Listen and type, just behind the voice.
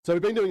So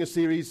we've been doing a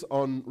series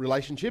on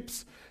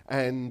relationships,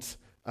 and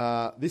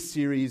this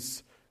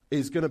series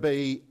is going to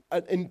be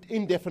an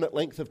indefinite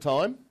length of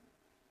time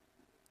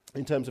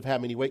in terms of how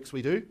many weeks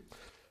we do.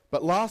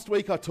 But last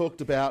week I talked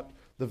about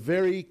the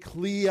very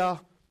clear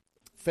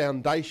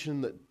foundation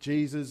that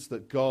Jesus,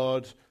 that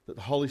God, that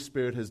the Holy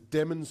Spirit has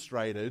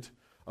demonstrated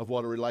of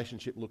what a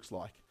relationship looks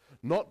like.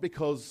 Not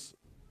because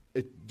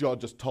God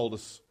just told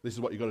us this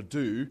is what you've got to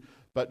do,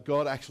 but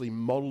God actually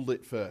modelled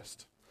it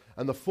first.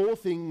 And the four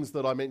things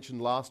that I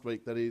mentioned last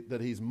week that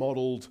he's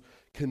modelled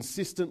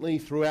consistently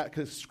throughout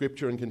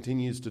Scripture and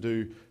continues to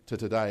do to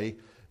today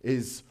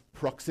is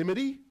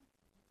proximity,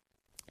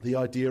 the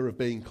idea of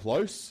being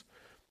close,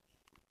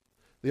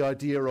 the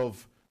idea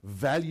of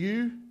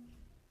value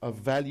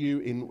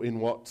in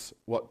what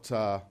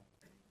the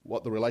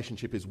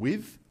relationship is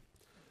with,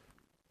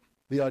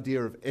 the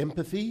idea of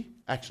empathy,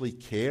 actually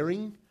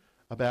caring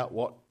about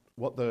what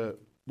the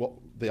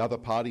other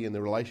party in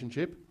the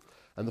relationship.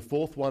 And the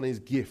fourth one is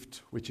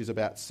gift, which is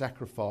about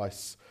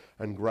sacrifice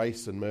and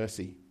grace and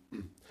mercy.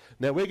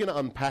 Now, we're going to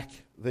unpack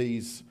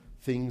these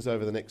things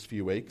over the next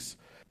few weeks.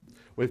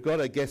 We've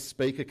got a guest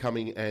speaker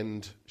coming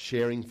and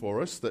sharing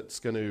for us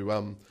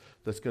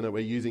we're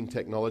using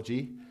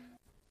technology.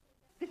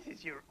 This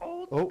is your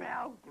old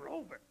pal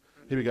Grover.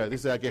 Here we go.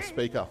 This is our guest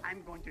speaker.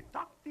 I'm going to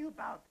talk to you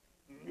about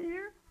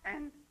near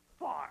and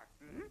far.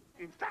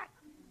 In fact,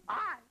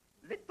 I,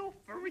 little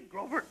furry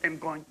Grover, am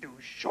going to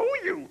show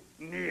you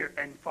near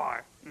and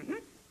far.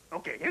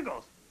 Okay, here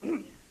goes.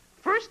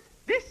 First,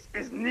 this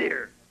is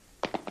near.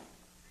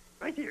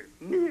 Right here,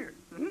 near.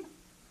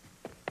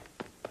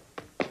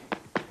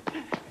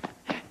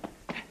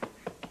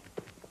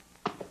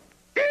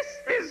 This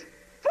is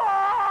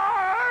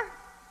far.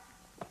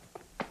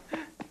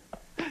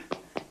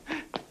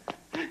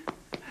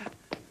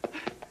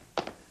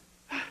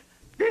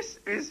 This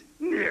is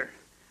near.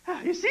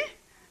 You see?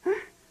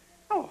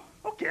 Oh,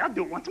 okay, I'll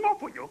do it once more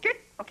for you, okay?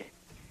 Okay.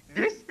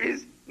 This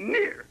is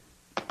near.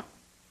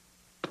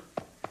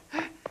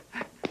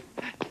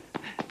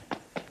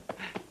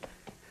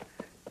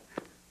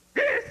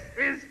 This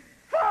is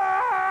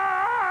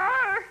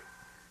far.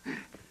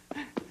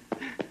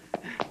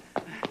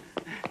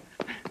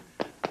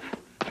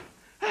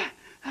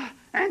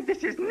 And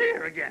this is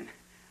near again.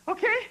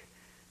 Okay?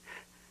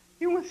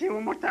 You want to see it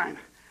one more time?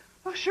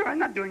 Oh, sure, I'm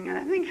not doing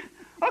anything.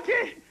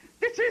 Okay,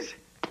 this is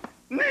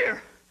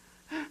near.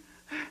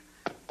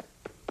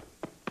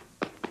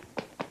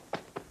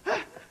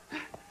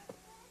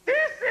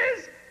 This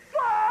is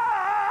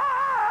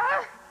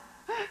far.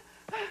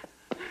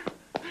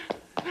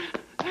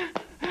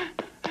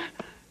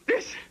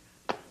 This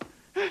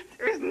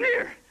is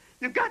near.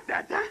 You got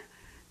that, huh?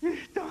 You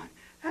don't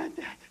have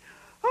that.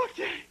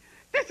 Okay,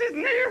 this is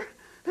near.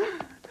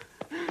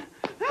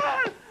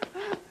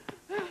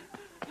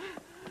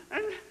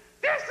 And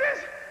this is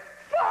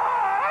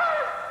far.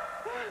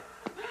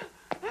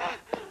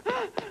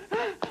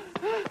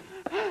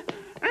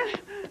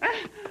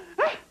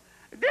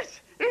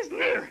 This is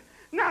near.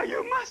 Now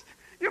you must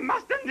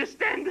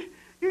understand.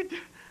 You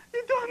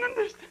don't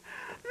understand.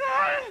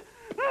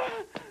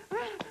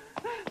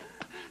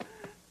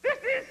 This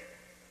is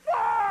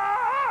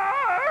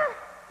far.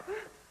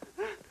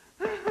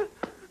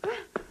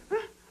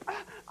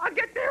 I'll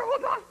get there.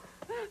 Hold on.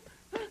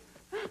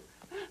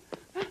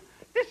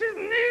 This is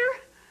near.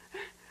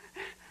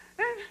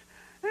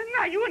 And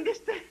now you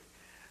understand.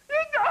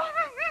 You don't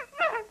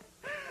understand.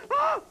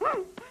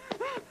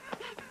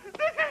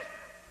 This is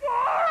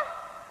far.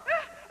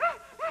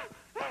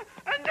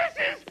 And this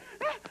is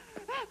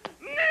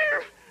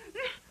near.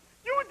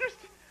 You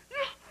understand?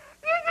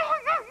 You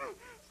don't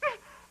understand.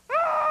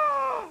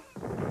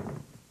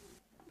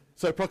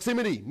 So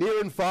proximity, near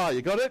and far.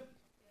 You got it?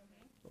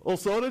 All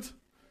sorted?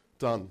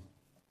 Done.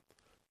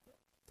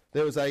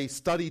 There was a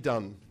study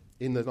done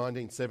in the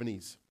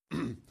 1970s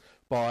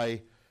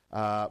by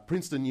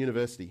Princeton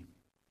University.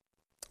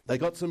 They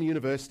got some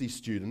university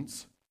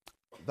students.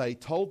 They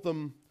told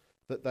them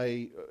that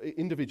they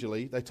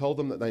told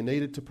them that they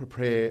needed to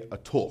prepare a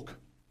talk.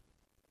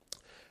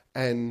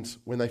 And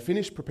when they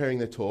finished preparing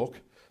their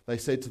talk, they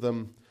said to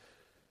them,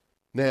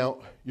 now,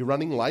 you're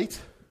running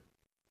late,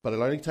 but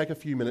it'll only take a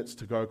few minutes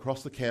to go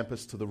across the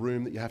campus to the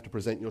room that you have to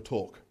present your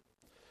talk.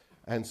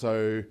 And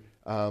so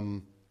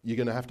you're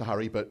going to have to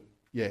hurry, but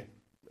yeah,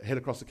 head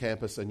across the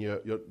campus and your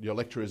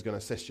lecturer is going to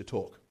assess your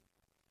talk.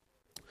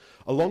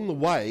 Along the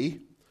way,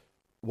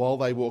 while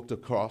they walked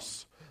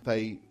across,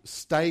 they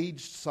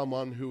staged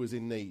someone who was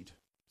in need,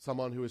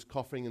 someone who was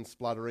coughing and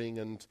spluttering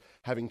and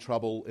having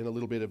trouble in a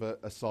little bit of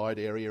a side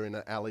area in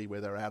an alley where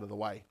they're out of the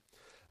way.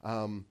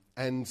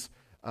 They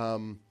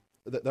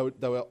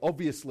were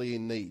obviously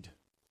in need.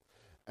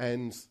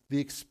 And the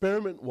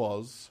experiment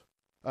was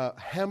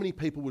how many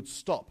people would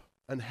stop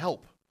and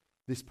help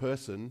this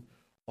person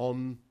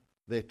on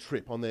their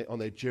trip, on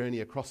their journey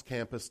across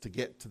campus to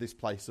get to this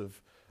place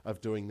of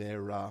doing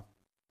their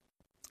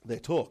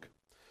talk.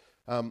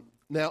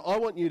 Now, I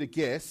want you to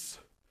guess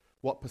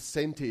what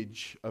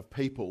percentage of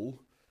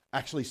people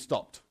actually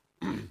stopped.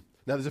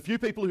 Now, there's a few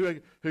people who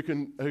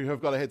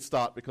have got a head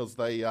start because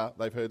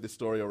they've heard this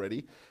story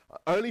already.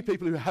 Only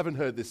people who haven't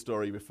heard this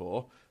story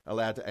before are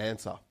allowed to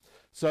answer.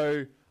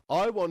 So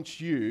I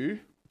want you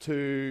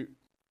to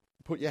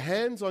put your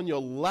hands on your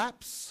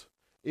laps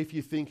if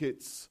you think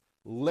it's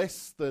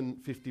less than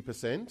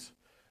 50%,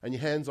 and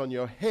your hands on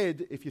your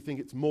head if you think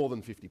it's more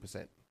than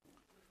 50%.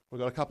 We've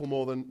got a couple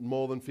more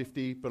than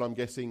 50, but I'm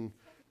guessing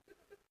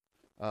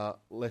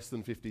less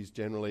than 50 is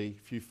generally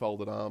a few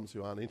folded arms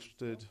who aren't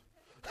interested.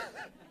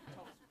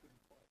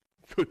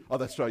 Good. Oh,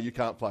 that's right, you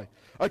can't play.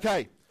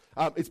 Okay,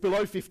 it's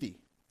below 50.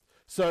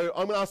 So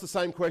I'm going to ask the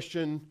same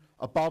question,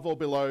 above or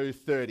below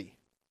 30.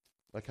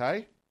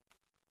 Okay?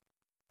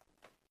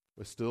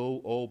 We're still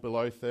all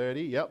below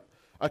 30, yep.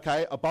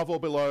 Okay, above or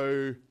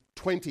below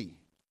 20.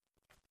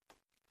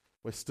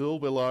 We're still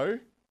below.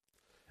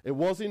 It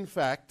was, in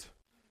fact,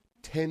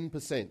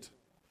 10%.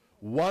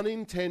 1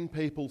 in 10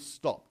 people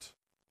stopped.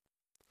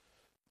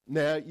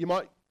 Now,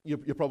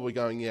 you're probably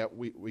going, yeah,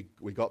 we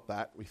got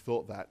that, we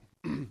thought that.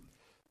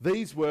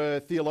 These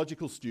were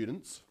theological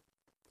students,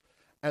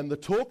 and the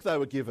talk they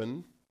were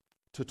given,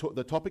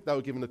 the topic they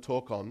were given to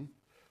talk on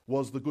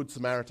was the Good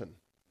Samaritan.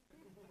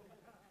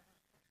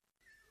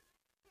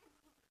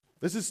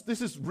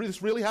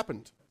 This really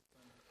happened.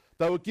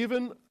 They were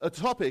given a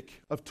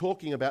topic of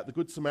talking about the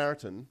Good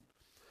Samaritan,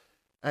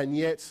 and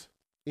yet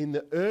in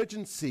the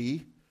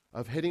urgency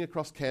of heading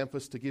across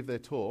campus to give their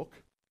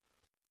talk,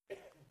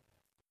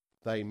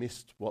 they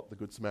missed what the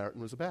Good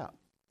Samaritan was about.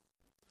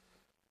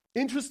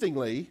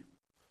 Interestingly,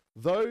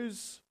 there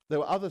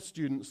were other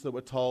students that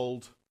were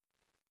told,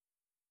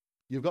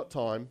 you've got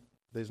time,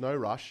 there's no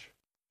rush,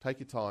 take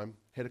your time,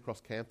 head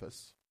across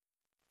campus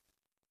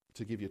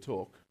to give your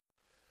talk.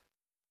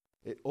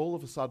 It all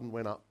of a sudden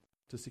went up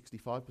to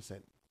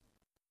 65%.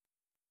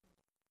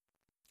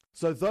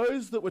 So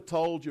those that were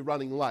told you're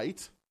running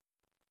late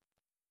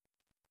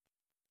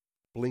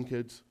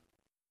blinkered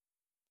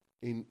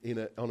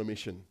on a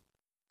mission.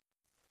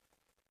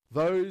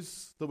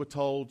 Those that were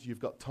told you've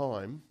got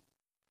time,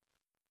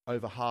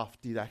 over half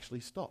did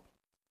actually stop.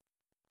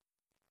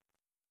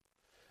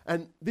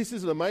 And this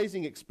is an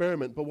amazing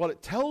experiment, but what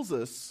it tells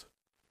us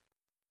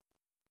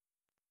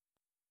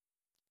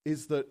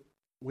is that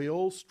we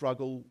all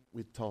struggle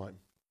with time.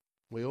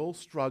 We all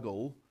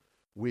struggle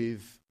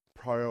with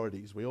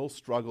priorities. We all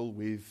struggle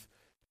with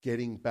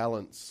getting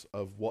balance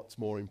of what's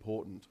more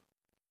important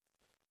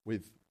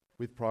with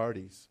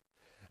priorities.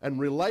 And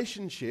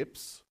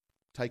relationships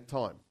take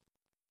time.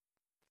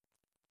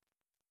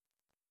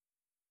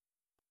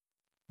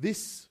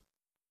 This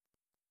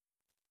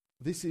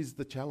is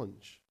the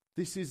challenge.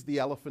 This is the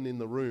elephant in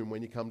the room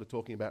when you come to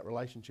talking about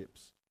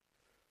relationships.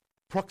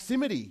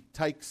 Proximity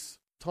takes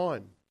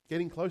time.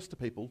 Getting close to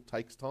people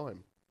takes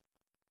time.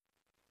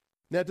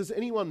 Now, does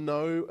anyone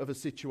know of a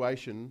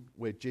situation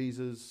where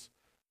Jesus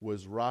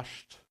was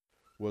rushed,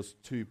 was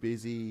too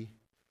busy,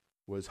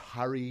 was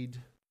hurried?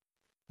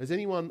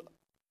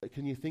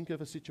 Can you think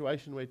of a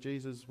situation where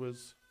Jesus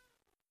was...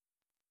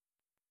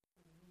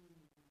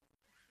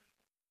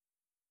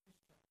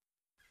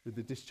 With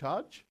the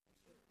discharge?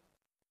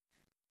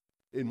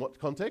 In what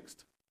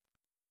context?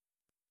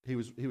 He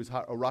was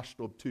rushed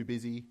or too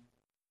busy.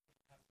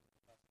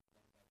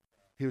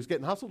 He was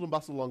getting hustled and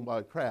bustled along by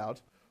a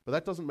crowd, but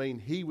that doesn't mean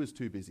he was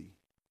too busy.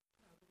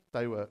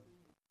 They were...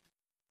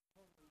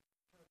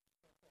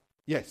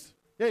 Yes.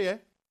 Yeah.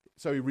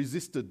 So he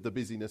resisted the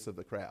busyness of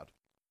the crowd.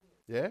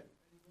 Yeah?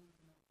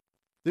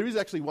 There is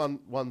actually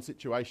one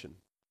situation.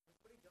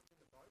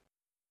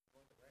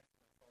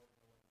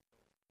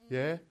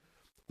 Yeah?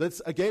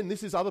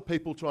 This is other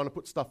people trying to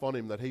put stuff on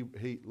him that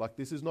he like,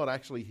 this is not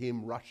actually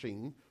him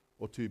rushing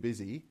or too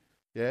busy.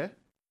 Yeah?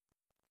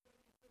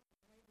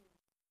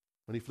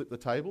 When he flipped the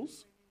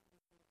tables?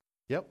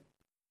 Yep.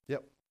 Yeah.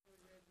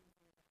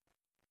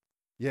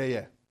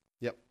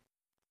 Yep.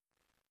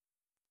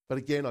 But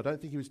again, I don't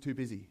think he was too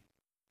busy.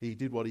 He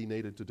did what he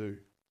needed to do.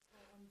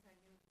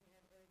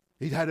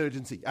 He had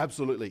urgency,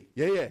 absolutely.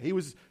 Yeah. He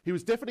was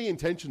definitely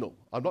intentional.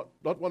 I'm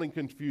not wanting to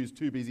confuse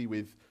too busy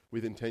with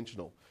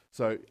intentional.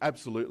 So,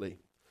 absolutely.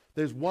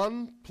 There's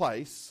one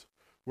place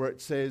where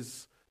it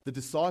says the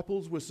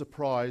disciples were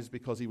surprised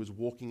because he was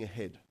walking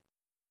ahead.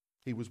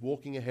 He was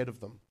walking ahead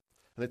of them.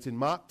 And it's in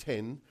Mark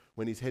 10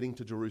 when he's heading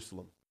to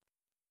Jerusalem.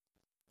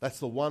 That's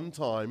the one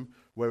time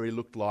where he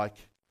looked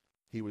like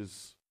he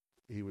was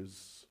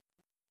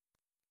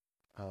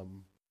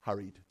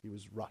hurried. He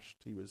was rushed.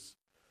 He was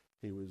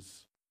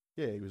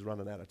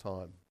running out of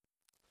time.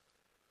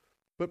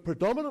 But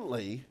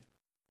predominantly,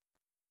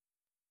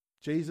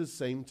 Jesus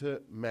seemed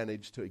to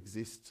manage to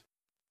exist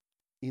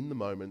in the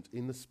moment,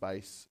 in the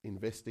space,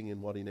 investing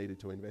in what he needed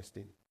to invest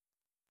in.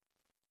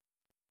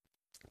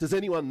 Does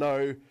anyone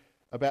know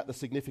about the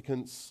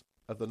significance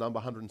of the number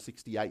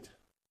 168?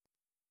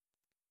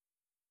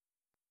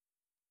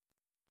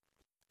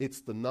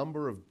 It's the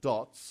number of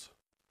dots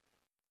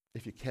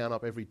if you count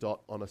up every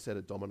dot on a set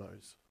of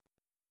dominoes.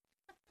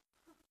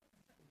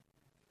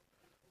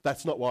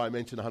 That's not why I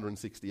mentioned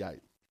 168.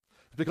 It's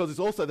because it's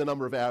also the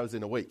number of hours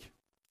in a week.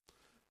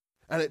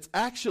 And it's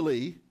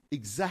actually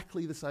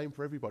exactly the same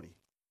for everybody.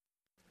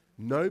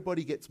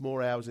 Nobody gets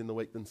more hours in the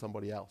week than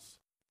somebody else.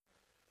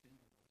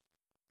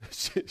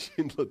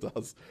 Schindler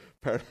does.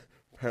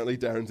 Apparently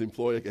Darren's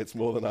employer gets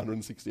more than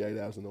 168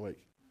 hours in the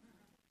week.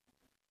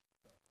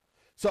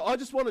 So I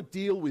just want to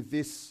deal with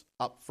this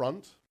up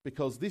front,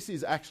 because this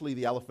is actually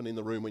the elephant in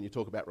the room when you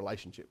talk about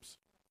relationships.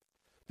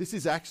 This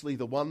is actually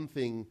the one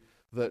thing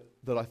that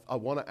I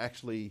want to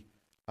actually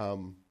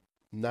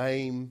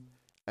name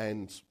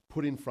and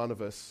put in front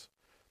of us,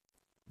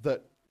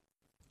 that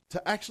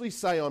to actually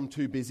say I'm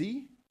too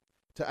busy,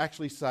 to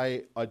actually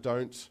say I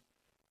don't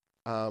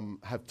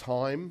have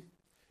time,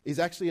 is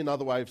actually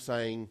another way of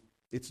saying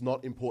it's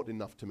not important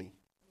enough to me.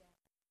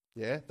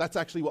 Yeah, that's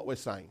actually what we're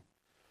saying.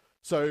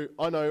 So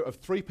I know of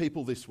 3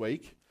 people this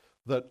week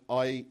that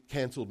I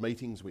cancelled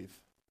meetings with,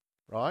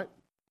 right?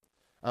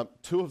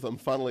 2 of them,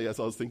 funnily, as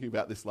I was thinking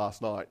about this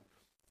last night,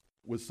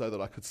 was so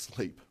that I could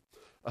sleep.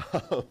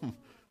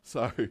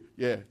 So,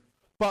 yeah.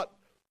 But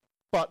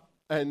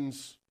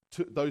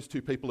those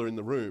 2 people are in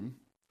the room.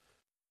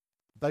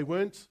 They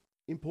weren't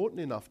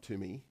important enough to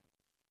me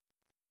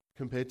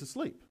compared to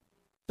sleep.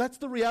 That's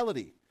the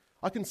reality.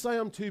 I can say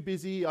I'm too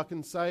busy, I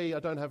can say I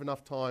don't have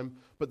enough time,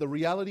 but the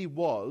reality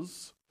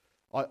was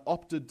I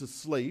opted to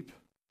sleep,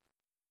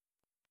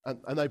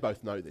 and they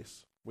both know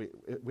this.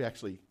 We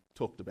actually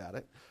talked about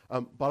it.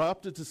 But I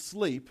opted to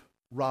sleep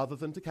rather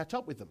than to catch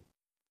up with them.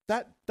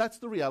 That's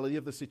the reality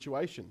of the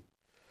situation.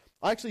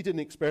 I actually did an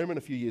experiment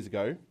a few years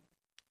ago.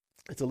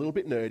 It's a little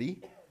bit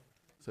nerdy,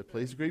 so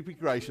please be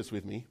gracious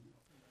with me.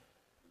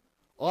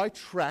 I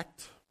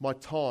tracked my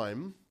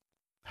time,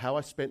 how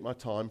I spent my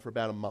time, for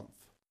about a month.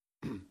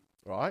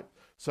 Right?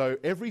 So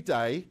every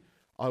day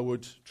I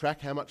would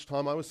track how much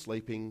time I was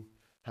sleeping,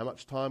 how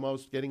much time I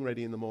was getting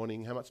ready in the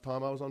morning, how much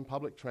time I was on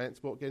public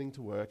transport getting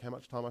to work, how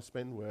much time I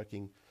spent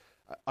working.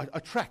 I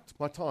tracked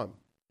my time.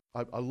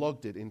 I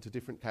logged it into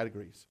different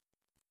categories.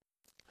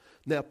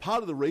 Now,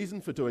 part of the reason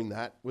for doing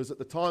that was at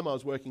the time I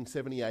was working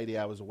 70, 80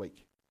 hours a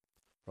week,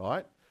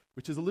 right?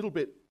 Which is a little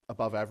bit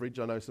above average.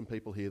 I know some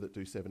people here that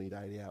do 70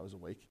 to 80 hours a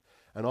week.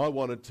 And I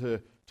wanted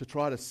to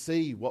try to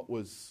see what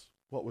was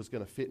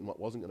going to fit and what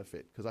wasn't going to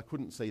fit, because I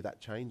couldn't see that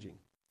changing.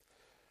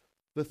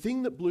 The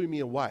thing that blew me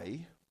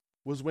away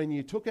was when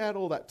you took out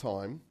all that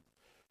time,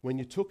 when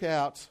you took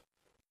out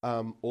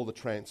all the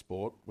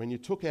transport, when you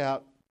took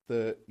out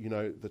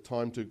the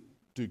time to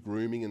do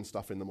grooming and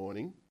stuff in the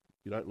morning.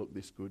 You don't look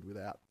this good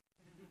without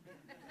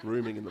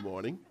grooming in the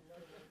morning,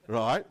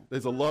 right?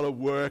 There's a lot of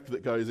work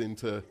that goes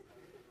into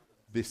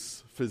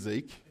this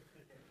physique,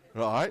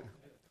 right?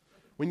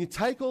 When you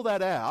take all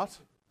that out,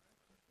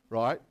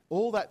 right,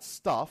 all that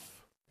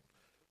stuff,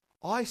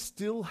 I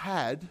still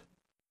had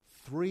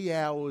 3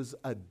 hours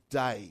a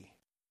day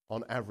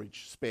on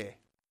average spare,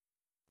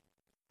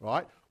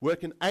 right?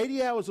 Working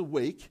 80 hours a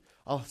week,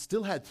 I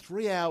still had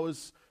 3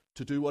 hours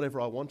to do whatever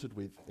I wanted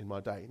with in my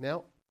day.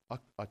 Now,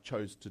 I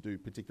chose to do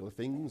particular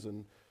things,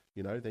 and,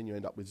 then you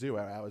end up with 0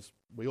 hours.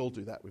 We all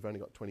do that. We've only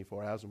got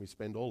 24 hours and we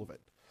spend all of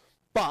it.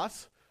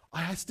 But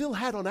I still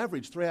had on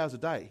average 3 hours a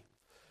day.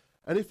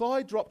 And if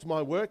I dropped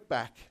my work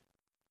back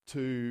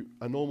to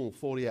a normal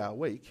 40-hour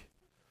week,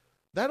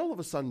 that all of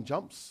a sudden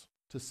jumps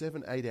to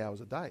 7, 8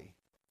 hours a day.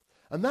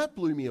 And that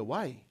blew me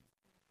away.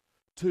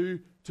 To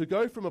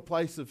go from a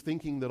place of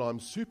thinking that I'm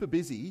super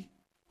busy,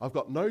 I've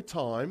got no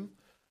time,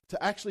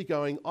 to actually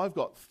going, I've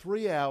got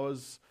 3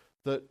 hours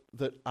that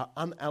are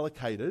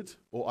unallocated,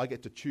 or I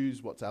get to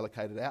choose what's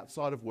allocated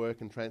outside of work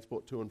and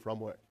transport to and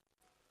from work.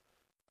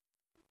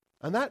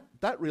 And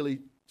that really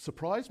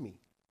surprised me.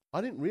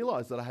 I didn't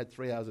realise that I had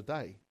 3 hours a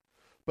day.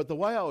 But the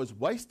way I was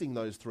wasting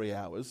those 3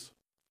 hours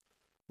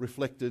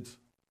reflected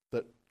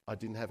that I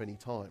didn't have any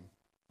time.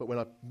 But when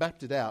I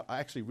mapped it out, I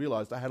actually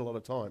realised I had a lot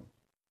of time.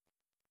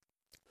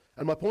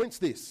 And my point's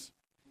this.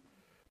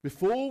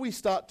 Before we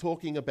start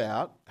talking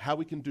about how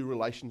we can do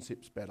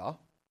relationships better,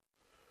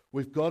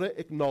 we've got to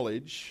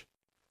acknowledge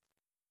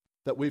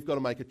that we've got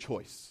to make a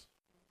choice,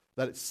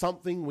 that it's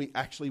something we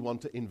actually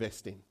want to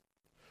invest in.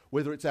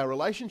 Whether it's our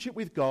relationship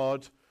with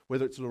God,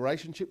 whether it's a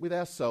relationship with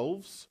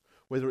ourselves,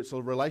 whether it's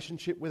a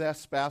relationship with our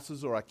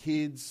spouses or our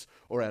kids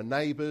or our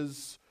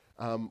neighbours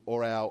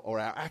or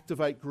our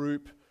Activate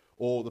group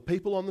or the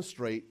people on the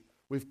street,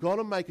 we've got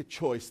to make a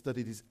choice that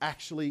it is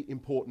actually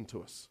important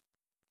to us.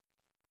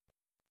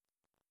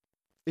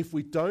 If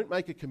we don't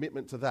make a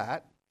commitment to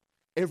that,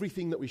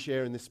 everything that we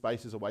share in this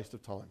space is a waste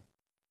of time.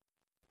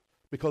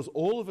 Because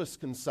all of us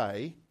can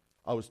say,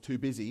 I was too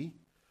busy,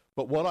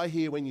 but what I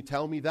hear when you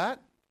tell me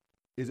that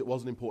is it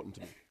wasn't important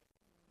to me.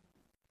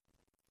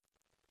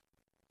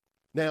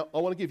 Now, I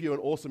want to give you an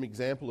awesome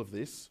example of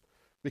this,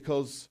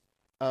 because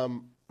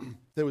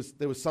there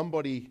was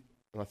somebody,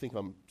 and I think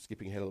I'm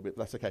skipping ahead a little bit,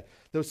 but that's okay.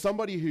 There was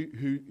somebody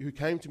who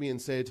came to me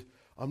and said,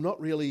 I'm not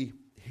really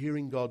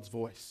hearing God's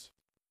voice.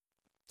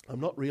 I'm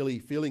not really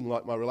feeling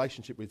like my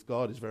relationship with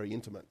God is very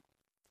intimate.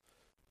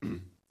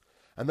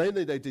 And then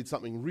they did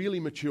something really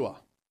mature.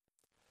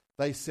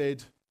 They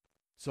said,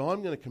 so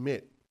I'm going to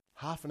commit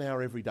half an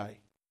hour every day.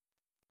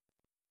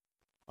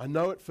 I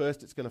know at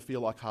first it's going to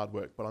feel like hard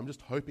work, but I'm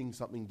just hoping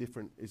something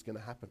different is going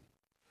to happen.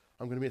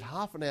 I'm going to meet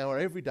half an hour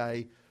every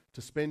day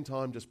to spend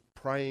time just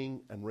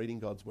praying and reading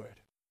God's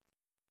word.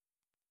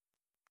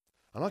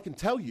 And I can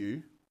tell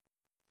you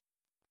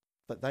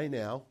that they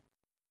now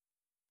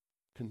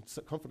can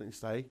confidently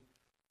say,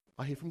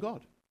 I hear from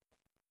God.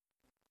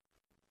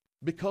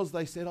 Because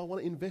they said, I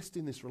want to invest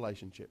in this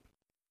relationship.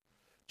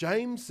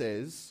 James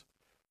says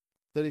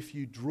that if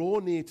you draw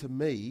near to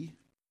me,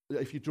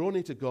 if you draw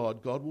near to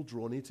God, God will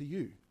draw near to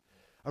you.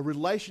 A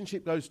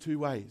relationship goes two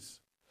ways.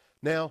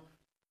 Now,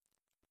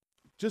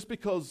 just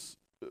because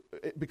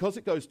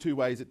it goes two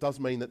ways, it does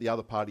mean that the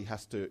other party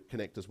has to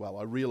connect as well.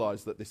 I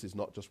realise that this is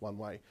not just one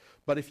way.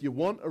 But if you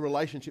want a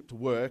relationship to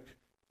work,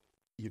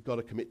 you've got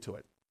to commit to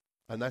it.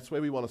 And that's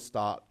where we want to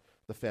start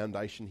the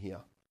foundation here.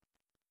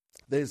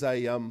 There's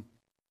a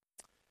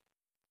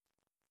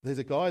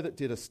guy that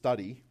did a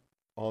study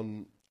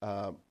on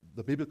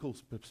the biblical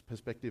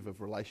perspective of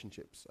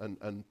relationships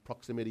and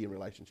proximity in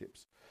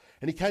relationships.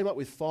 And he came up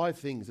with 5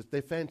 things.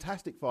 They're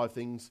fantastic 5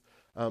 things.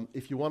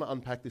 If you want to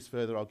unpack this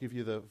further, I'll give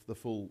you the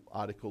full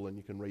article and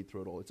you can read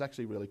through it all. It's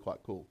actually really quite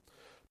cool.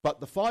 But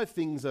the 5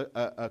 things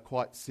are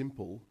quite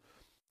simple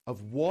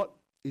of what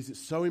is it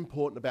so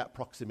important about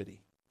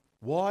proximity.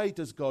 Why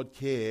does God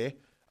care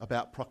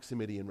about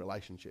proximity in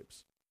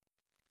relationships?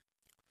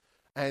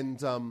 And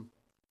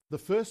the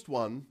first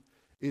one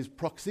is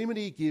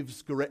proximity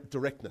gives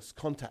directness,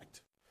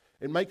 contact.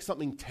 It makes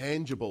something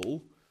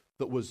tangible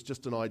that was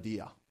just an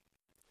idea.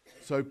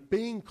 So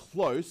being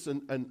close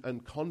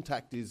and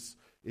contact is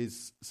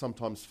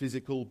sometimes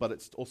physical, but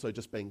it's also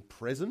just being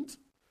present.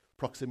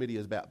 Proximity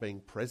is about being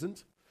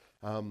present.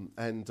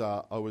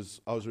 I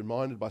was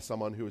reminded by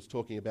someone who was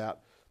talking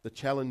about the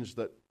challenge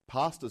that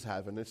pastors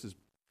have, and this has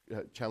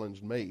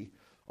challenged me,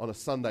 on a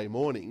Sunday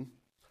morning,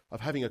 of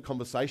having a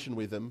conversation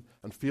with them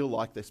and feel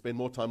like they spend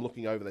more time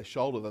looking over their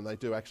shoulder than they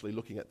do actually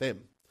looking at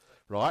them,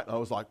 right? And I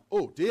was like,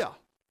 oh dear,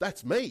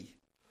 that's me.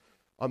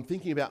 I'm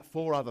thinking about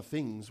 4 other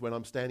things when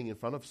I'm standing in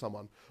front of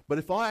someone. But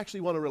if I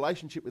actually want a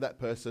relationship with that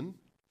person,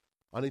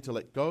 I need to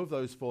let go of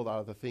those 4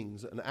 other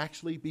things and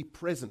actually be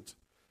present,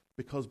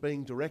 because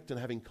being direct and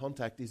having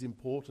contact is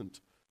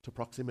important to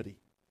proximity.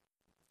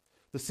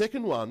 The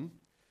second one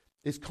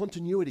is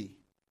continuity.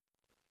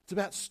 It's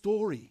about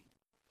story.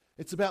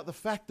 It's about the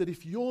fact that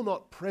if you're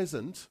not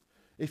present,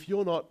 if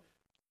you're not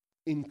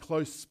in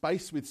close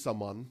space with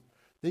someone,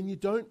 then you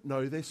don't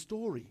know their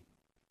story.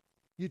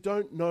 You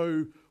don't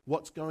know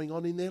what's going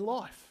on in their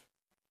life.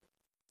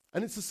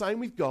 And it's the same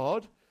with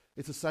God.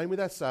 It's the same with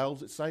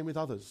ourselves. It's the same with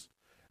others.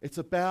 It's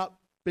about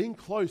being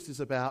close is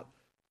about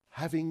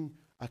having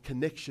a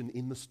connection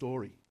in the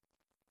story.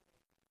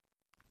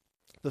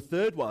 The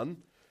third one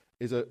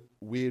is a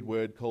weird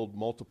word called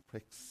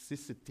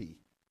multiplexity.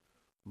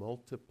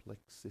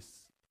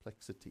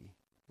 Multiplexity.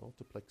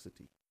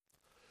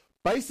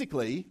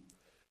 Basically,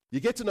 you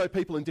get to know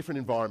people in different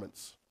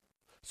environments.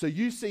 So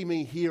you see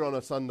me here on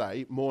a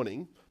Sunday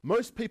morning.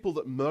 Most people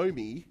that know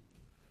me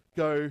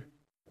go,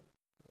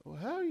 well,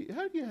 how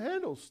do you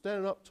handle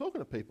standing up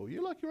talking to people?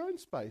 You like your own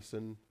space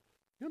and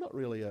you're not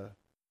really a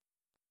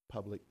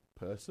public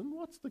person.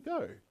 What's the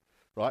go?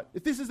 Right?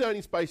 If this is the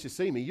only space you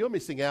see me, you're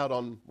missing out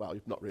on, well,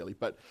 not really,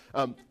 but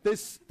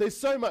there's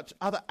so much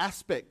other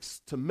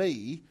aspects to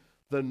me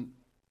than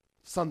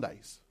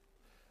Sundays.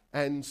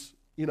 And,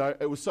 you know,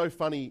 it was so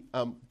funny,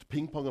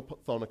 ping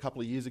pong-a-thon a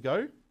couple of years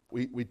ago.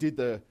 We did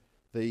the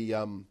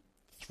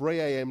 3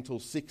 a.m. till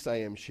 6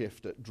 a.m.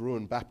 shift at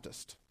Druin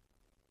Baptist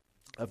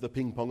of the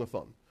ping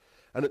pong-a-thon.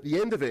 And at the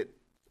end of it,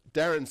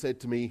 Darren said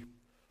to me,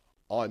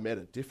 I met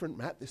a different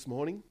Matt this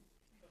morning.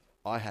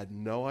 I had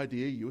no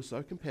idea you were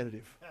so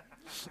competitive.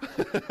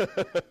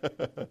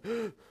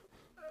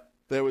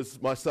 There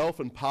was myself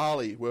and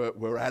Parley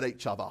were at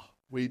each other.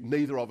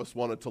 Neither of us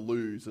wanted to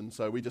lose, and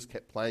so we just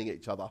kept playing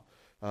each other.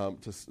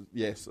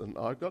 And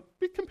I got a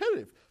bit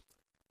competitive.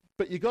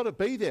 But you got to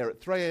be there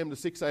at 3 a.m. to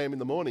 6 a.m. in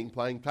the morning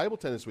playing table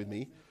tennis with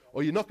me,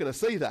 or you're not going to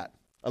see that,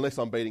 unless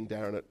I'm beating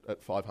Darren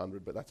at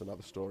 500, but that's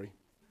another story.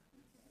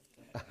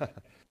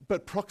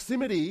 But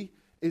proximity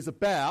is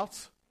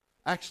about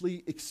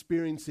actually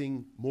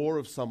experiencing more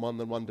of someone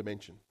than one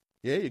dimension.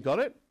 Yeah, you got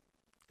it?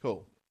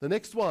 Cool. The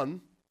next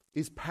one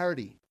is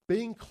parity.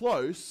 Being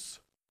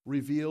close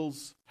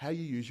reveals how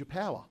you use your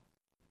power.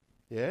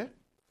 Yeah?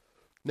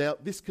 Now,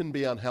 this can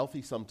be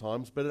unhealthy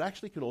sometimes, but it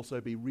actually can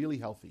also be really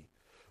healthy.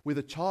 With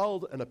a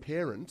child and a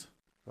parent,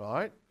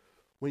 right,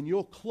 when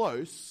you're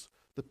close,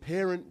 the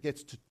parent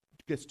gets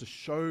to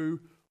show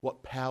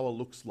what power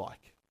looks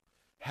like.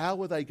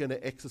 How are they going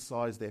to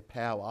exercise their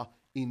power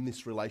in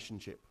this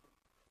relationship?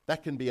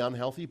 That can be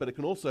unhealthy, but it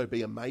can also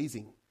be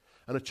amazing.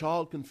 And a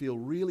child can feel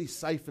really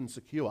safe and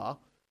secure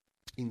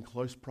in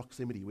close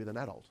proximity with an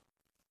adult.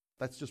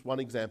 That's just one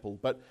example,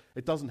 but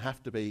it doesn't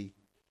have to be.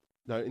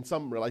 In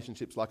some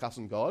relationships like us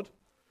and God,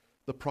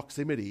 the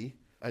proximity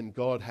and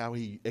God, how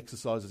he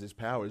exercises his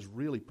power is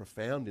really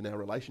profound in our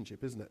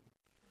relationship, isn't it?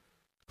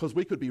 Because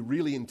we could be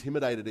really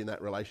intimidated in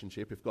that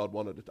relationship if God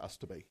wanted us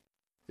to be.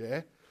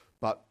 Yeah?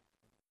 But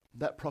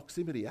that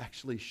proximity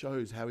actually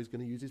shows how he's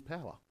going to use his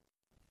power.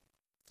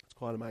 It's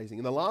quite amazing.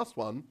 And the last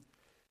one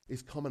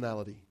is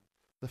commonality.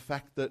 The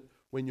fact that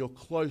when you're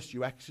close,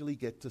 you actually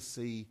get to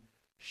see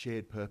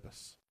shared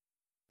purpose.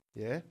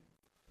 Yeah?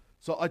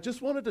 So I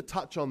just wanted to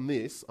touch on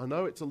this. I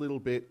know it's a little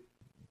bit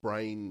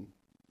brain,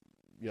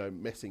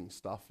 messing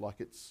stuff, like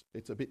it's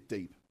a bit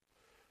deep.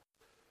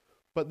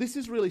 But this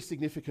is really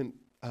significant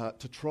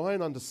to try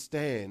and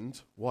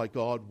understand why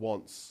God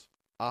wants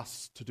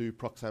us to do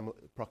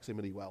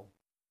proximity well.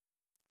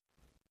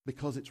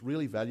 Because it's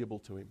really valuable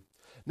to him.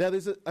 Now,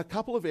 there's a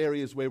couple of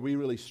areas where we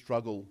really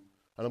struggle,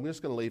 and I'm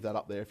just going to leave that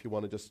up there if you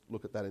want to just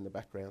look at that in the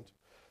background.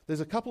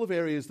 There's a couple of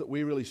areas that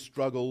we really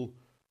struggle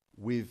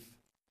with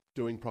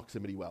doing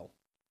proximity well.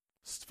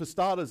 For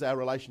starters, our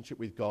relationship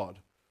with God.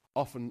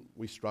 Often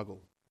we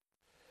struggle.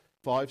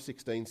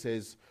 5:16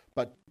 says,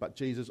 but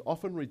Jesus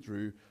often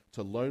withdrew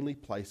to lonely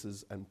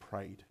places and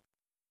prayed.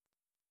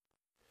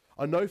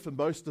 I know for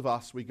most of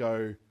us we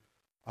go,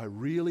 I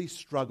really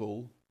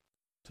struggle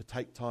to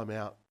take time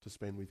out to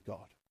spend with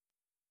God.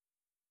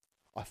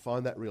 I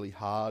find that really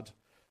hard.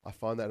 I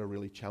find that a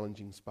really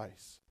challenging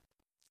space.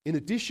 In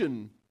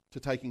addition to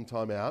taking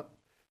time out,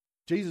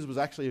 Jesus was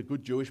actually a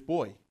good Jewish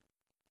boy.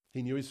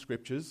 He knew his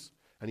scriptures,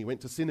 and he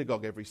went to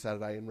synagogue every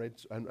Saturday and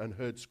read and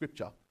heard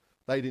scripture.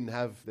 They didn't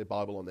have their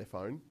Bible on their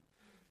phone.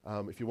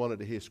 If you wanted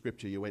to hear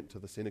scripture, you went to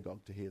the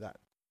synagogue to hear that.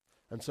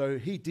 And so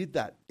he did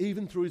that,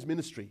 even through his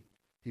ministry.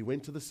 He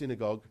went to the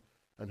synagogue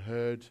and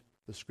heard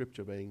the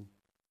scripture being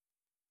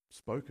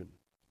spoken.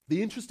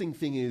 The interesting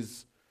thing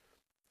is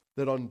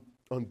that on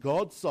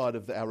God's side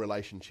of our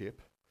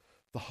relationship,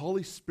 the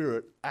Holy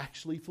Spirit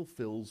actually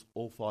fulfills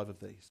all 5 of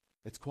these.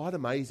 It's quite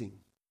amazing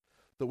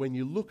that when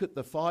you look at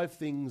the 5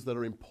 things that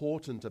are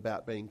important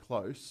about being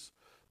close,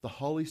 the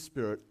Holy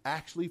Spirit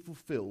actually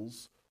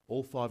fulfills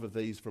all 5 of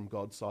these from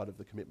God's side of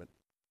the commitment.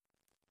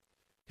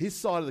 His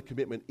side of the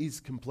commitment is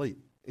complete.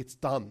 It's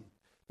done.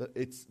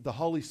 The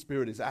Holy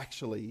Spirit is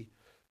actually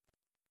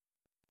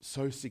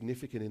so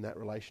significant in that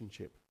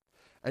relationship.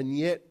 And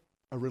yet,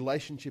 a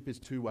relationship is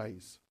 2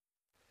 ways.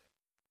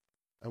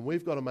 And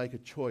we've got to make a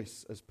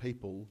choice as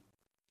people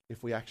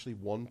if we actually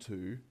want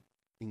to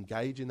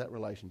engage in that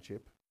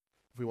relationship,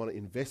 if we want to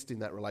invest in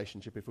that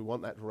relationship, if we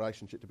want that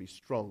relationship to be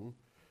strong,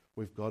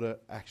 we've got to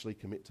actually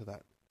commit to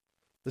that.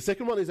 The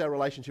second one is our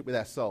relationship with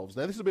ourselves.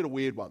 Now, this is a bit of a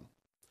weird one,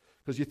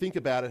 because you think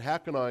about it, how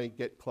can I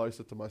get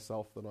closer to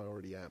myself than I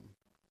already am?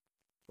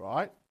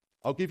 Right?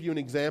 I'll give you an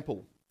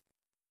example.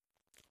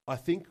 I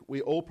think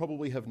we all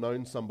probably have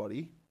known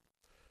somebody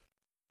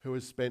who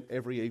has spent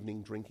every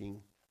evening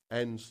drinking,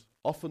 and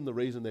often the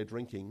reason they're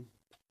drinking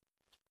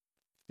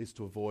is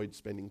to avoid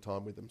spending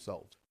time with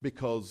themselves,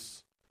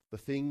 because the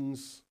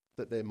things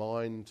that their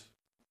mind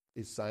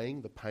is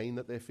saying, the pain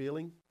that they're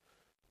feeling,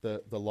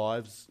 the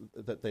lives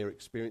that they're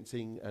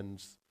experiencing,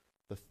 and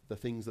the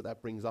things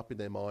that brings up in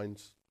their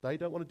minds, they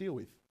don't want to deal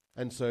with.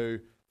 And so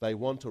they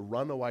want to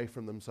run away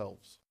from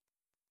themselves.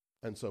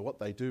 And so what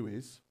they do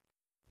is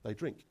they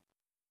drink,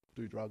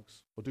 do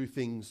drugs, or do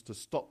things to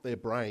stop their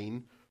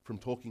brain from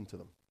talking to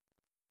them.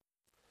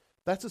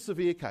 That's a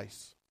severe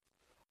case.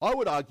 I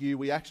would argue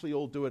we actually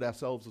all do it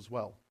ourselves as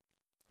well.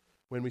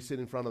 When we sit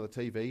in front of the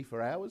TV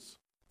for hours,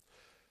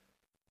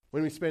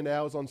 when we spend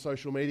hours on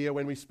social media,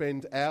 when we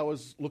spend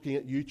hours looking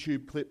at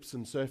YouTube clips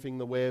and surfing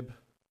the web,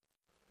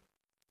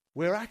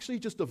 we're actually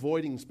just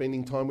avoiding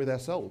spending time with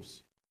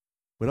ourselves.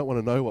 We don't want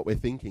to know what we're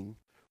thinking.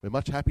 We're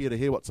much happier to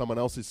hear what someone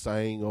else is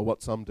saying, or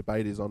what some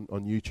debate is on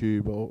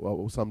YouTube,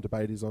 or some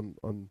debate is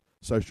on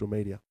social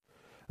media.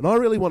 And I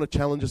really want to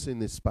challenge us in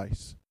this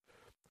space.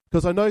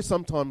 Because I know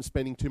sometimes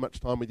spending too much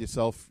time with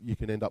yourself, you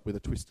can end up with a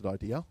twisted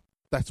idea.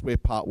 That's where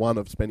part 1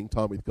 of spending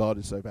time with God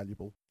is so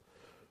valuable.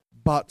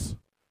 But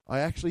I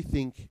actually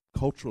think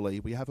culturally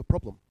we have a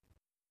problem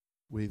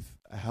with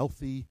a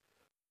healthy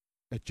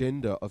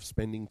agenda of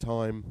spending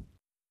time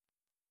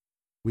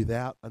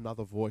without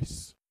another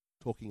voice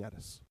talking at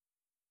us.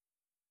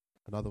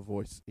 Another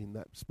voice in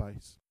that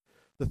space.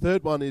 The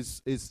third one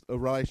is a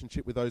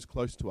relationship with those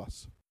close to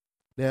us.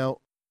 Now,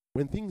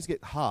 when things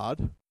get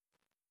hard,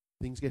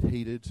 things get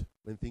heated,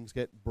 when things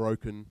get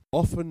broken,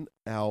 often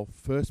our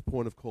first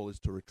point of call is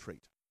to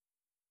retreat.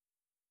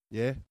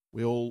 Yeah,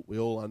 we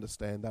all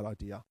understand that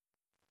idea.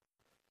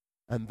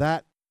 And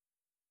that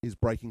is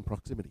breaking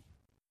proximity.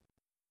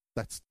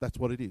 That's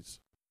what it is.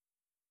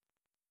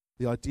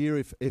 The idea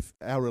if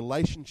our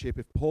relationship,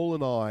 if Paul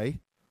and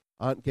I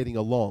aren't getting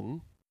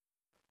along,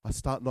 I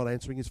start not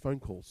answering his phone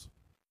calls.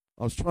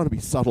 I was trying to be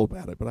subtle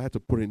about it, but I had to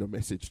put in a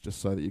message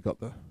just so that you got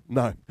the...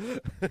 No.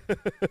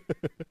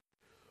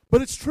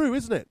 But it's true,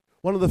 isn't it?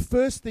 One of the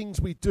first things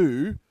we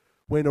do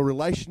when a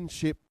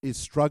relationship is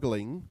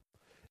struggling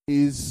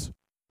is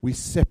we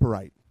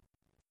separate.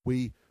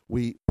 We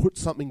put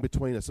something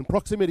between us. And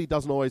proximity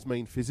doesn't always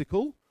mean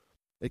physical.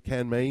 It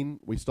can mean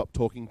we stop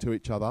talking to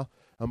each other,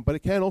 but it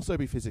can also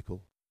be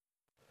physical.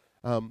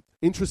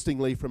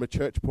 Interestingly, from a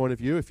church point of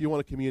view, if you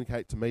want to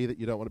communicate to me that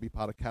you don't want to be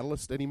part of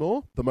Catalyst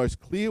anymore, the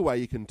most clear way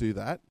you can do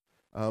that,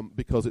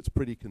 because it's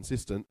pretty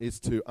consistent, is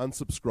to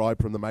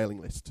unsubscribe from the mailing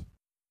list.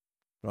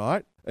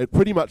 right? It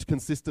pretty much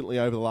consistently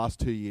over the last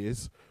 2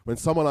 years, when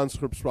someone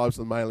unsubscribes to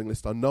the mailing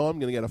list, I know I'm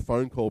going to get a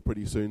phone call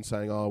pretty soon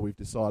saying, oh, we've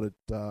decided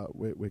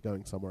we're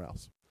going somewhere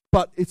else.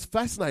 But it's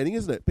fascinating,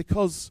 isn't it?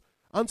 Because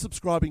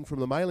unsubscribing from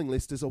the mailing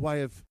list is a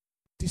way of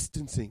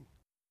distancing.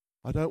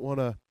 I don't want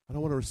to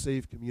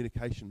receive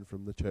communication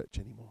from the church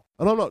anymore.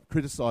 And I'm not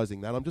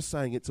criticizing that. I'm just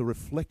saying it's a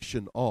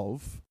reflection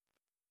of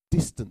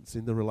distance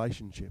in the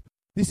relationship.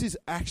 This is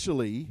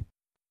actually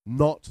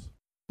not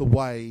the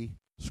way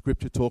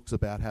Scripture talks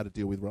about how to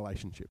deal with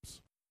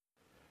relationships.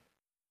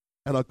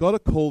 And I've got to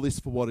call this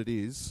for what it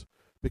is,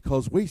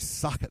 because we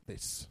suck at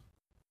this.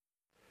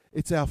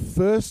 It's our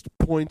first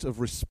point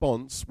of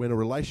response when a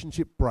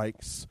relationship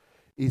breaks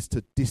is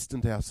to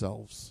distance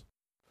ourselves.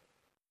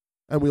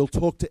 And we'll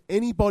talk to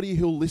anybody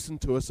who'll listen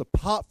to us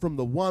apart from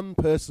the one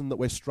person that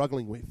we're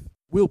struggling with.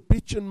 We'll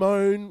bitch and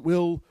moan,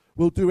 we'll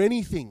do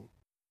anything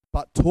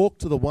but talk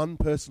to the one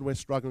person we're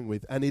struggling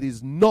with. And it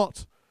is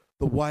not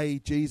the way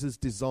Jesus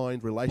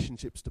designed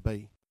relationships to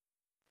be.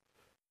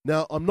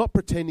 Now, I'm not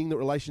pretending that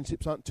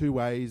relationships aren't two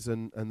ways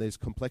and there's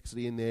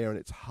complexity in there and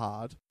it's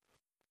hard.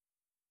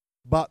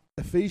 But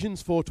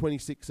Ephesians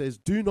 4:26 says,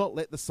 do not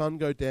let the sun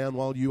go down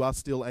while you are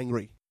still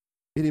angry.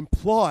 It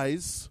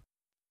implies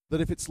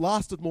that if it's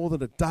lasted more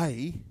than a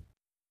day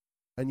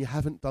and you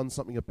haven't done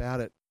something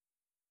about it,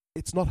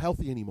 it's not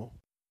healthy anymore.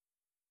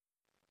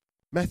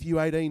 Matthew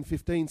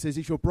 18:15 says,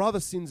 if your brother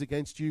sins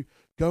against you,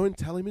 go and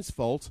tell him his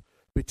fault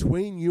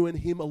between you and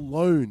him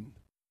alone,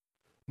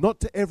 not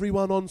to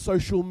everyone on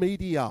social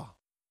media.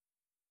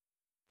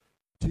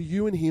 To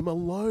you and him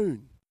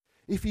alone.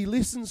 If he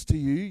listens to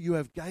you, you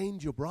have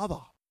gained your brother.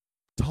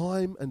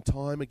 Time and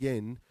time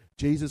again,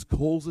 Jesus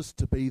calls us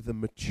to be the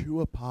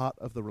mature part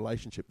of the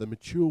relationship, the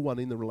mature one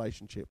in the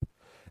relationship.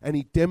 And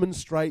he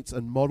demonstrates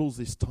and models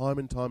this time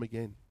and time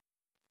again.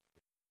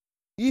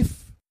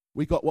 If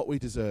we got what we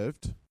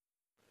deserved,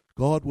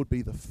 God would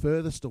be the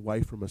furthest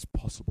away from us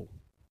possible.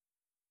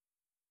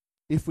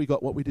 If we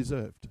got what we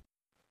deserved,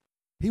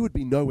 he would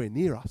be nowhere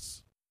near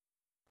us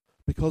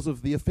because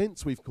of the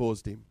offense we've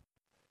caused him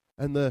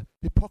and the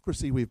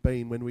hypocrisy we've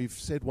been when we've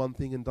said one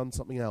thing and done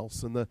something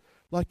else. And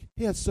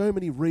he has so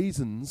many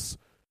reasons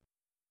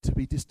to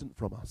be distant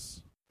from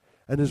us.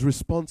 And his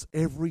response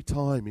every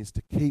time is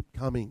to keep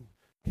coming,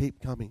 keep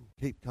coming,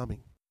 keep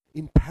coming.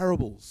 In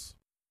parables,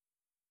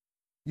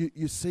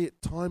 you see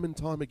it time and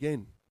time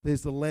again.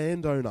 There's the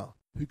landowner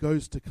who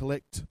goes to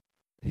collect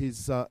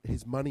his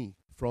money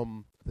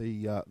from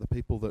the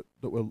people that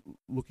were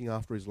looking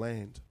after his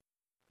land.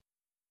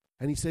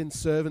 And he sends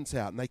servants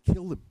out and they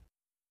kill them.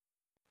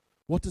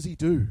 What does he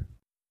do?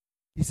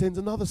 He sends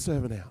another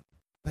servant out.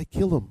 They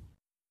kill him.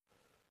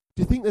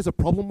 Do you think there's a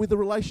problem with the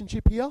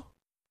relationship here?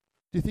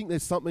 Do you think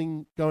there's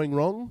something going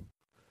wrong?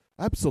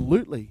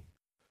 Absolutely.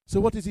 So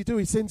what does he do?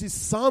 He sends his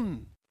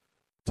son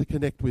to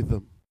connect with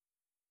them.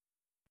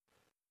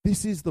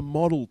 This is the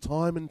model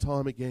time and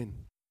time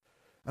again.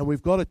 And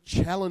we've got to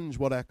challenge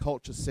what our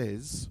culture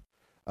says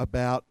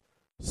about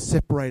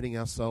separating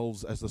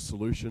ourselves as the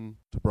solution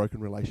to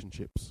broken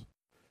relationships.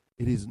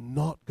 It is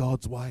not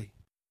God's way.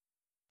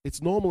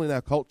 It's normal in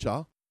our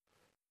culture.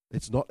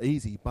 It's not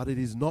easy, but it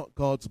is not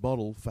God's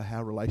model for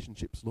how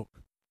relationships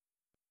look.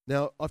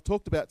 Now, I've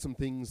talked about some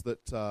things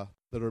that are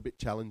a bit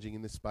challenging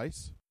in this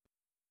space.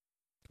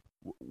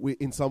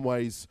 In some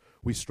ways,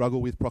 we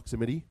struggle with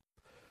proximity,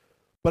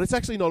 but it's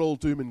actually not all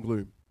doom and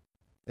gloom.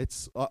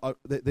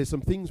 There's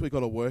some things we've got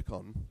to work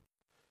on,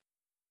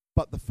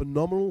 but the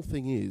phenomenal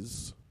thing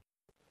is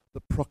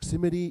that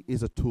proximity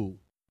is a tool.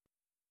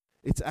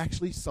 It's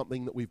actually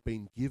something that we've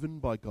been given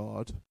by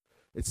God.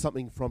 It's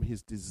something from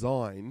his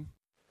design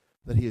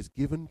that he has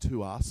given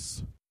to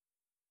us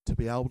to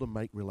be able to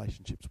make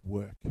relationships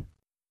work.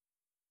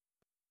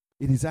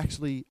 It is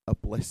actually a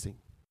blessing.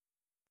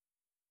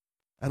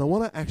 And I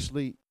want to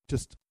actually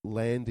just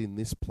land in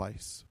this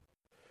place,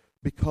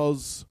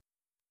 because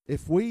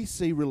if we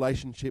see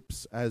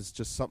relationships as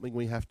just something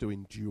we have to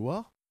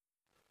endure,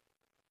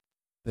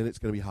 then it's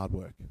going to be hard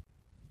work.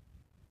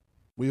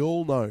 We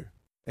all know.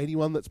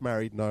 Anyone that's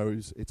married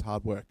knows it's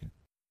hard work.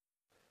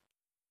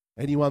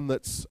 Anyone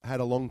that's had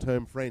a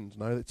long-term friend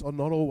knows it's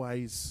not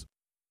always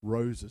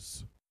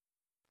roses.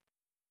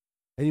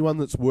 Anyone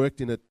that's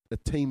worked in a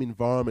team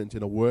environment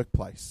in a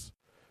workplace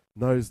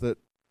knows that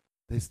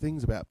there's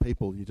things about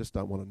people you just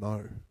don't want to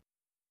know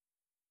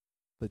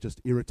that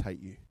just irritate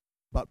you.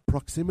 But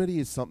proximity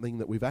is something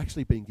that we've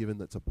actually been given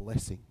that's a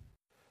blessing,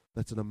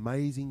 that's an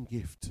amazing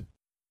gift.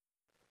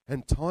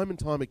 And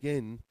time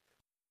again,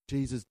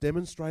 Jesus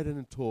demonstrated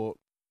and taught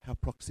how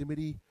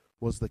proximity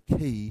was the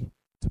key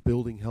to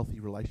building healthy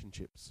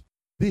relationships.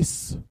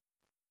 This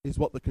is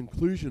what the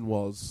conclusion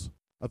was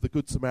of the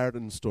Good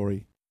Samaritan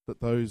story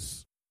that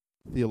those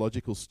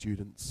theological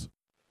students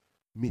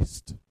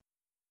missed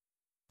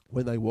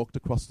when they walked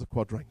across the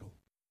quadrangle.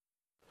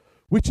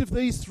 Which of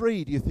these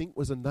three do you think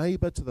was a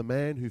neighbour to the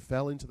man who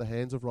fell into the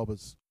hands of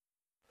robbers?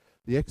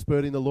 The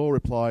expert in the law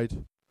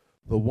replied,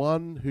 the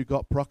one who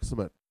got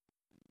proximate,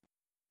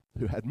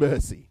 who had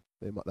mercy,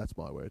 that's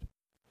my word,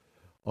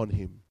 on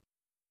him.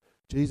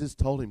 Jesus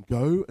told him,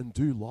 go and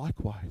do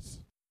likewise.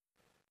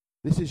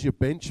 This is your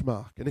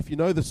benchmark. And if you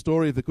know the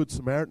story of the Good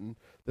Samaritan,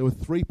 there were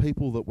 3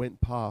 people that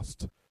went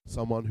past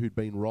someone who'd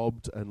been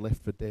robbed and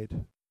left for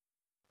dead.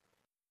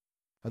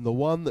 And the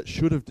one that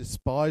should have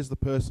despised the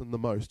person the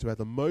most, who had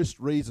the most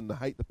reason to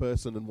hate the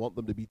person and want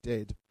them to be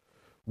dead,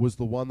 was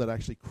the one that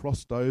actually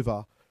crossed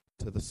over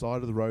to the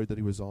side of the road that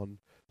he was on,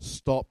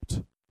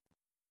 stopped,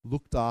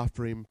 looked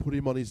after him, put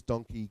him on his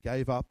donkey,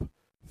 gave up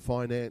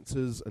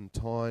finances and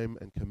time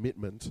and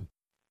commitment.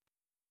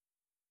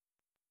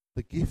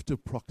 The gift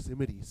of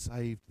proximity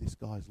saved this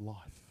guy's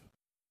life.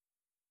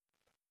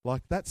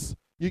 Like that's,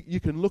 you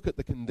can look at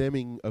the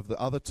condemning of the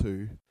other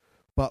 2,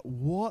 but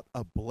what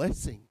a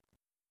blessing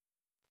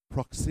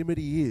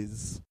proximity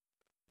is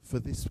for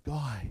this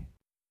guy.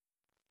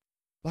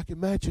 Like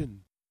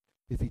imagine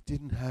if he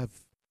didn't have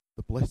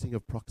the blessing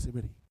of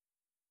proximity.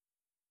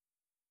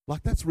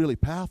 Like that's really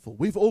powerful.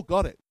 We've all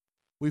got it.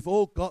 We've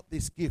all got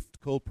this gift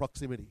called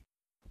proximity.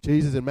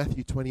 Jesus in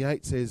Matthew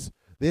 28 says,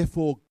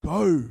 therefore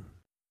go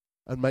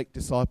and make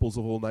disciples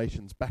of all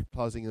nations,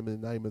 baptizing them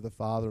in the name of the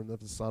Father and of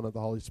the Son and of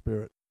the Holy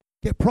Spirit.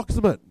 Get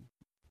proximate.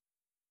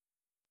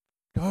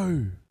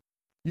 Go.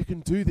 You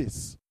can do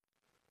this.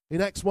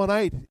 In Acts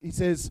 1:8, he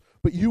says,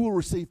 but you will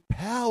receive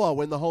power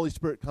when the Holy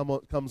Spirit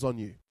comes on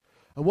you.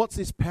 And what's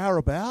this power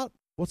about?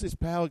 What's this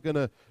power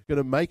going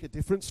to make a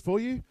difference for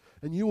you?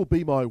 And you will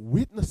be my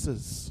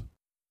witnesses.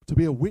 To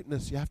be a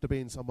witness, you have to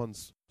be in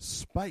someone's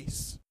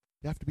space.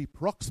 You have to be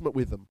proximate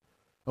with them.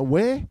 And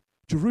where?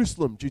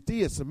 Jerusalem,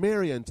 Judea,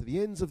 Samaria, and to the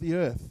ends of the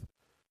earth.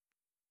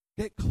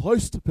 Get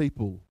close to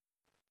people.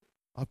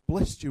 I've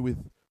blessed you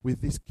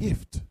with this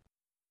gift.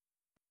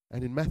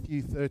 And in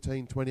Matthew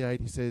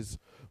 13:28, he says,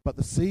 but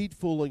the seed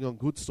falling on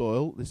good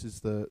soil, this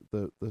is the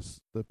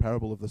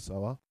parable of the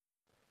sower,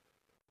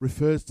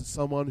 refers to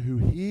someone who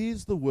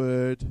hears the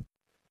word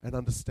and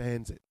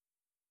understands it.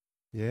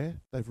 Yeah,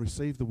 they've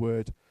received the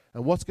word.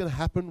 And what's going to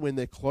happen when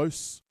they're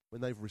close,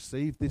 when they've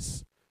received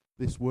this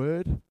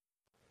word?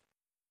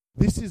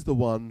 This is the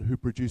one who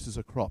produces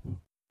a crop,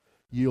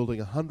 yielding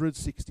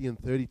 160 and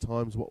 30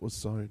 times what was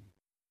sown.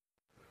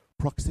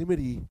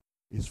 Proximity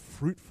is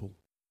fruitful.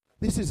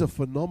 This is a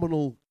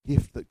phenomenal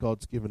gift that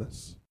God's given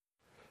us.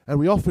 And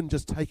we often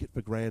just take it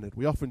for granted.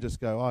 We often just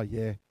go, oh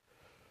yeah,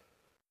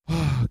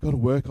 I've got to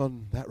work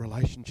on that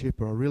relationship,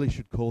 or I really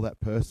should call that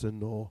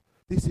person, or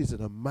this is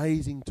an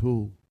amazing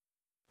tool.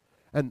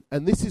 And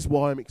this is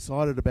why I'm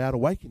excited about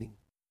Awakening,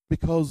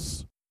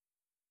 because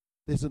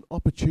there's an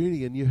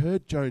opportunity, and you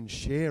heard Joan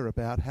share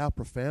about how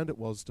profound it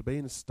was to be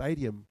in a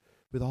stadium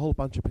with a whole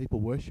bunch of people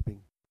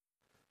worshipping.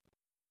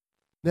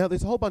 Now,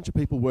 there's a whole bunch of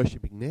people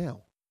worshipping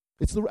now.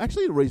 It's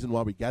actually the reason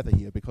why we gather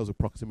here, because of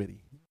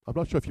proximity. I'm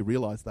not sure if you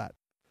realise that.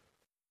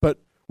 But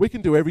we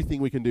can do everything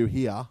we can do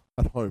here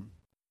at home.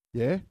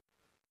 Yeah?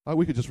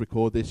 We could just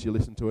record this, you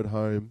listen to it at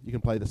home. You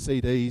can play the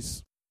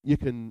CDs. You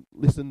can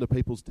listen to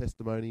people's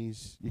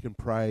testimonies. You can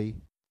pray.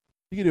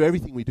 You can do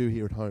everything we do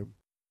here at home.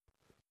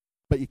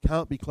 But you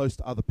can't be close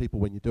to other people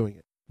when you're doing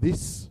it.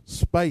 This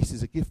space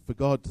is a gift for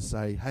God to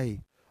say,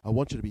 hey, I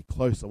want you to be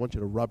close. I want you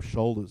to rub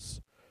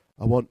shoulders.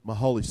 I want my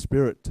Holy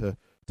Spirit to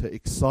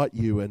excite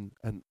you and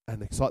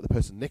excite the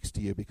person next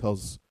to you,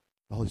 because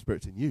the Holy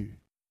Spirit's in you.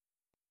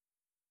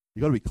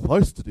 You've got to be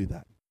close to do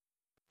that.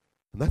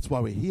 And that's why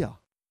we're here.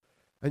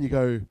 And you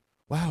go,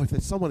 wow, if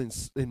there's someone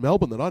in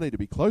Melbourne that I need to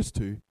be close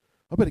to,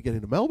 I better get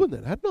into Melbourne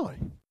then, hadn't I?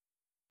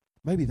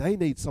 Maybe they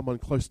need someone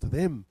close to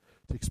them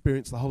to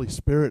experience the Holy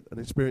Spirit and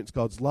experience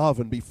God's love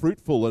and be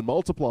fruitful and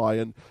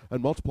multiply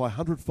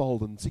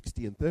 100-fold and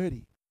 60 and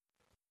 30.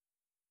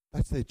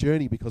 That's their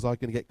journey, because I'm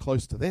going to get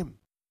close to them.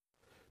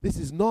 This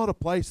is not a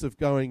place of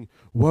going,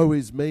 woe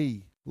is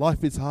me,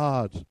 life is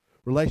hard,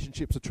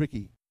 relationships are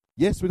tricky.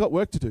 Yes, we've got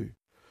work to do,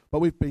 but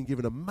we've been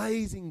given an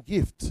amazing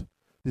gift,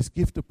 this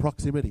gift of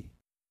proximity.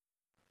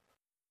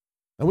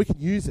 And we can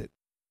use it.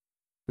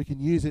 We can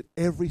use it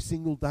every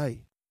single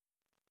day.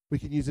 We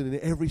can use it in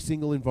every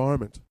single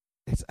environment.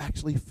 It's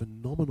actually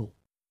phenomenal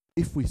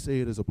if we see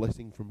it as a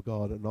blessing from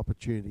God, an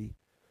opportunity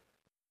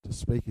to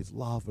speak His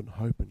love and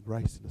hope and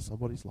grace into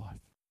somebody's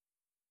life.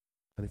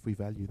 And if we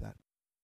value that.